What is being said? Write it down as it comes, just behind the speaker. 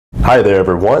Hi there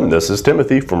everyone, this is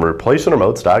Timothy from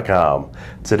ReplacementRemotes.com.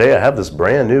 Today I have this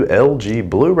brand new LG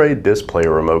Blu-ray disc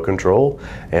player remote control,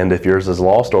 and if yours is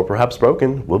lost or perhaps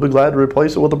broken, we'll be glad to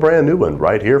replace it with a brand new one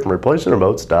right here from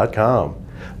ReplacementRemotes.com,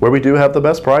 where we do have the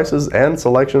best prices and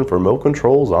selection for remote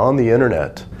controls on the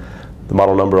internet. The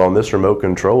model number on this remote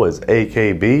control is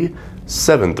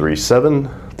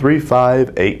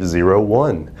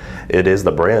AKB73735801. It is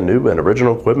the brand new and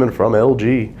original equipment from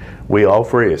LG. We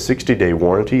offer a 60-day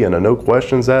warranty and a no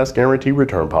questions asked guarantee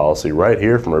return policy right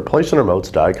here from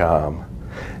ReplacementRemotes.com.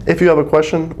 If you have a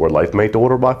question or would like to make the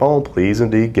order by phone, please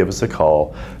indeed give us a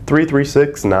call,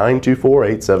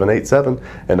 336-924-8787,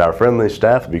 and our friendly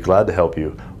staff will be glad to help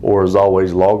you. Or as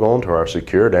always, log on to our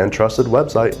secured and trusted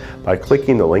website by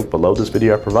clicking the link below this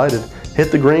video provided.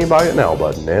 Hit the green Buy It Now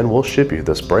button and we'll ship you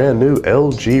this brand new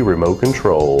LG remote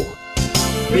control.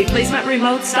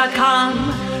 ReplacementRemotes.com,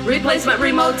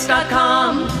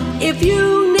 ReplacementRemotes.com. If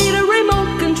you need a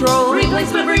remote control,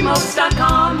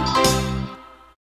 ReplacementRemotes.com.